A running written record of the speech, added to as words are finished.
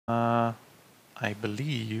I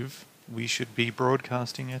believe we should be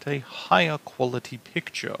broadcasting at a higher quality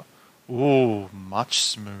picture. Ooh, much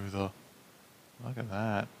smoother. Look at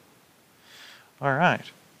that.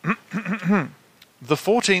 Alright. The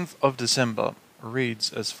 14th of December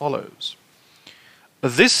reads as follows.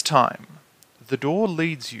 This time, the door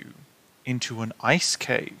leads you into an ice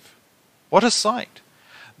cave. What a sight!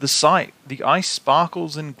 The ice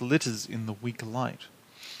sparkles and glitters in the weak light.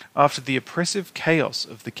 After the oppressive chaos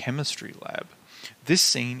of the chemistry lab, this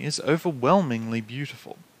scene is overwhelmingly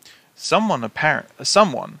beautiful. Someone,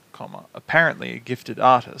 apparently a gifted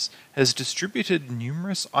artist, has distributed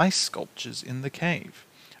numerous ice sculptures in the cave.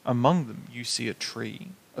 Among them you see a tree,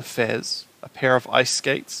 a fez, a pair of ice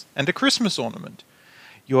skates, and a Christmas ornament.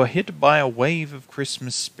 You are hit by a wave of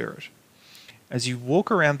Christmas spirit. As you walk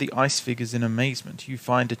around the ice figures in amazement, you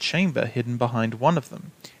find a chamber hidden behind one of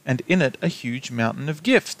them, and in it a huge mountain of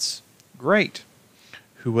gifts. Great!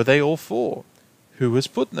 Who are they all for? Who has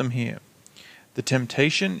put them here? The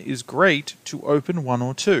temptation is great to open one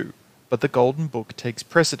or two, but the golden book takes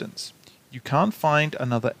precedence. You can't find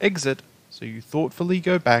another exit, so you thoughtfully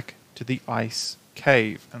go back to the ice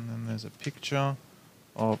cave. And then there's a picture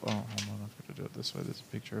of... Oh, hold on, I've got to do it this way. There's a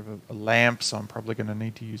picture of a lamp, so I'm probably going to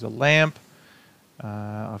need to use a lamp.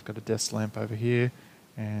 I've got a desk lamp over here,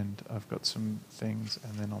 and I've got some things,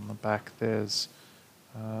 and then on the back there's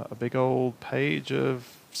a big old page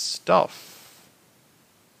of stuff.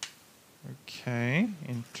 Okay,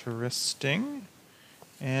 interesting.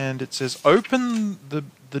 And it says, open the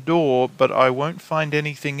door, but I won't find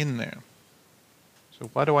anything in there.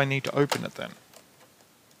 So why do I need to open it then?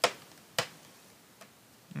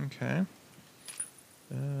 Okay.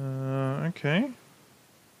 Okay.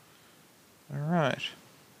 Alright.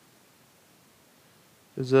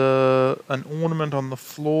 There's an ornament on the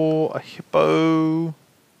floor, a hippo.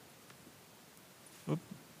 Oop.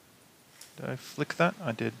 Did I flick that?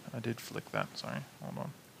 I did flick that, sorry. Hold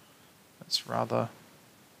on. That's rather...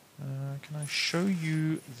 can I show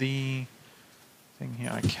you the thing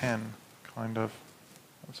here? I can, kind of.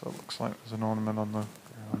 So it looks like there's an ornament on the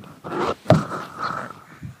ground.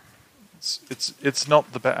 Sorry. It's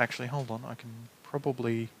not the best. Actually, hold on. I can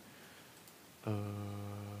probably... Wait,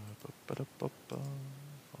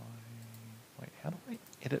 how do I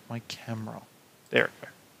edit my camera? There we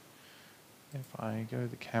go. If I go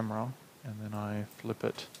the camera and then I flip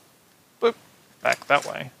it, boop, back that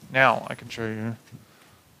way. Now I can show you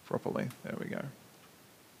properly. There we go.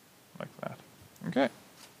 Like that. Okay.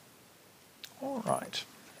 All right.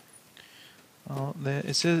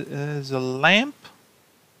 There's a lamp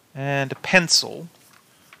and a pencil.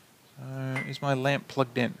 Is my lamp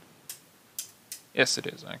plugged in? Yes, it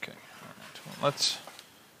is. Okay. Alright. Well, let's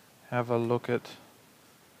have a look at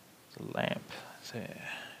the lamp there.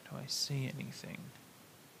 Do I see anything?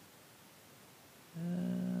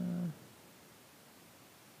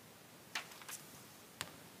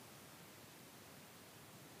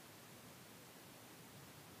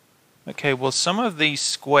 Okay, well, some of these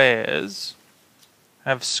squares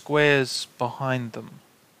have squares behind them,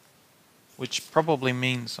 which probably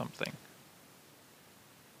means something.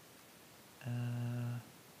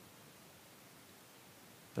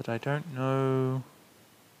 But I don't know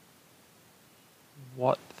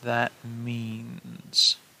what that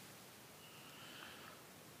means.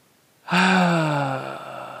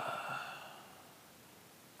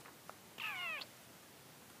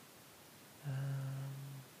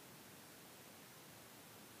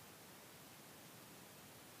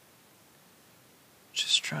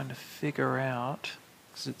 Just trying to figure out,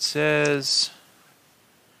 because it says...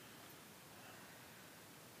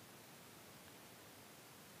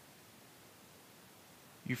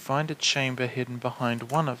 You find a chamber hidden behind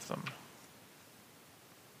one of them.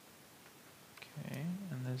 Okay,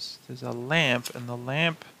 and there's a lamp, and the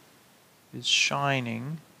lamp is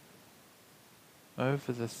shining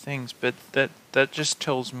over the things, but that just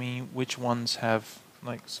tells me which ones have,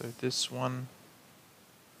 like, so this one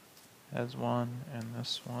has one, and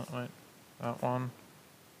this one, wait, that one,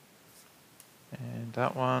 and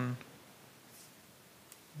that one,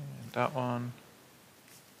 and that one.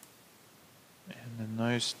 And then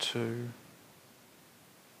those two,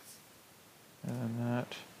 and then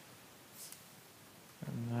that,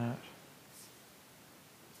 and that,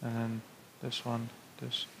 and then this one,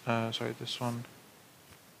 this one,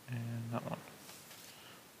 and that one.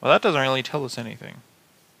 Well, that doesn't really tell us anything.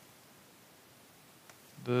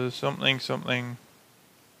 The something.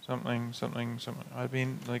 I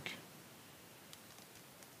mean, like...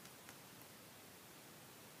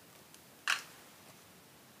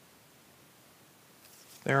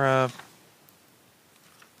 There are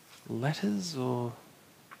letters or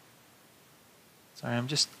Sorry, I'm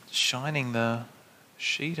just shining the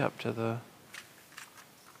sheet up to the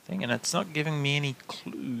thing and it's not giving me any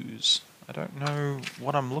clues. I don't know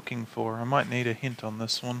what I'm looking for. I might need a hint on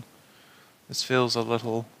this one. This feels a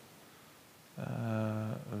little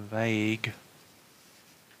vague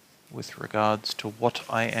with regards to what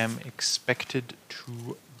I am expected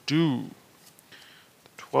to do. The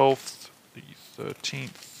 12th, the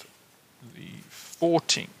 13th, the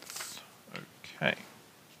 14th. Okay.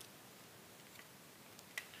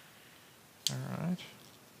 Alright.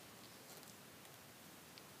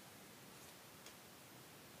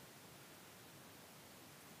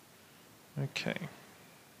 Okay.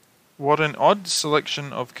 What an odd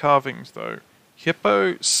selection of carvings, though.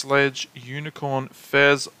 Hippo, sledge, unicorn,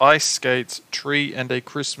 fez, ice skates, tree, and a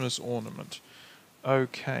Christmas ornament.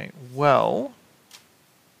 Okay, well,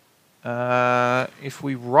 if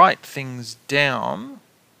we write things down,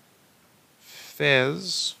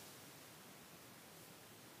 fez,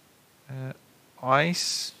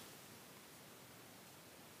 ice,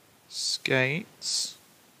 skates,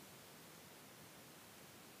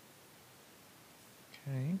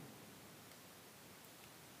 okay.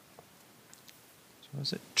 So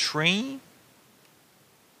is it tree?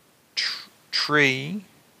 Tree.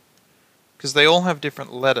 Because they all have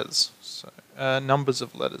different letters. So numbers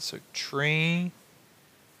of letters. So tree.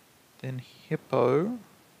 Then hippo.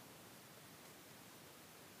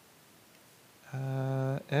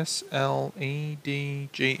 S-L-E-D-G-E.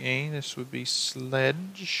 This would be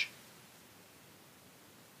sledge.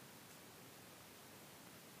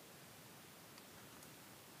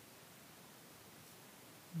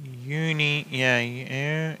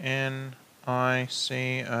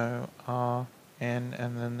 U-N-I-C-O-R-N,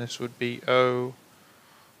 and then this would be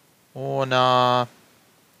ornament.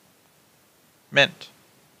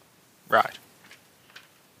 Right.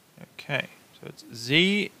 Okay. So it's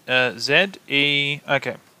Z-E.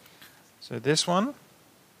 Okay. So this one.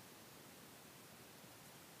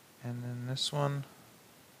 And then this one.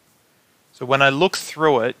 So when I look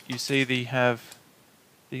through it, you see they have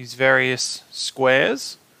these various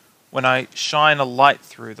squares. When I shine a light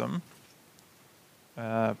through them,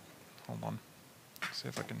 hold on, let's see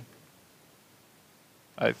if I can.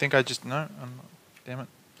 I think I just no. Damn it!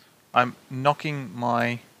 I'm knocking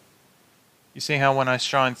my. You see how when I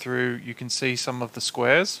shine through, you can see some of the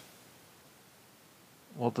squares.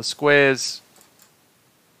 Well, the squares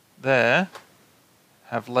there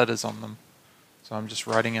have letters on them, so I'm just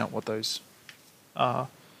writing out what those are.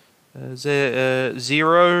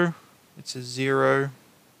 Zero. It says 0.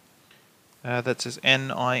 That says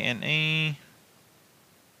N-I-N-E.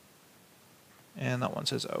 And that one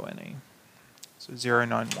says O-N-E. So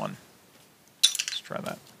 091. Let's try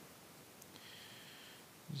that.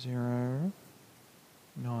 091.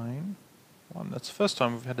 That's the first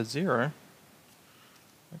time we've had a 0.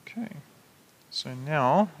 Okay. So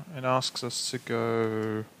now it asks us to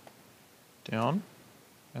go down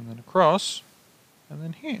and then across and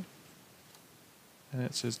then here. And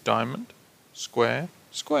it says diamond, square,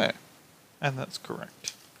 square. And that's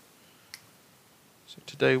correct. So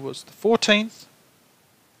today was the 14th.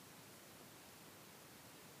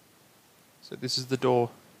 So this is the door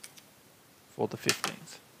for the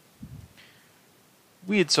 15th.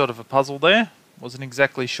 Weird sort of a puzzle there. Wasn't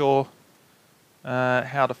exactly sure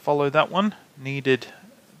how to follow that one. Needed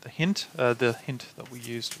the hint. The hint that we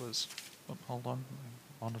used was... Oh, hold on.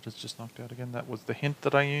 My monitor's just knocked out again. That was the hint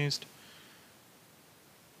that I used.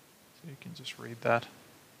 So you can just read that.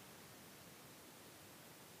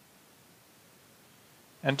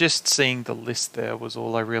 And just seeing the list there was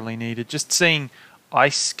all I really needed. Just seeing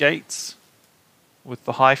ice skates with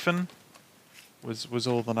the hyphen was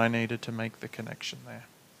all that I needed to make the connection there.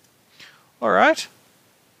 Alright.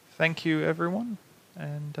 Thank you everyone.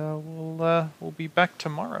 And we'll be back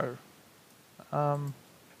tomorrow.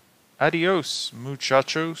 Adios,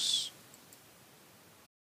 muchachos.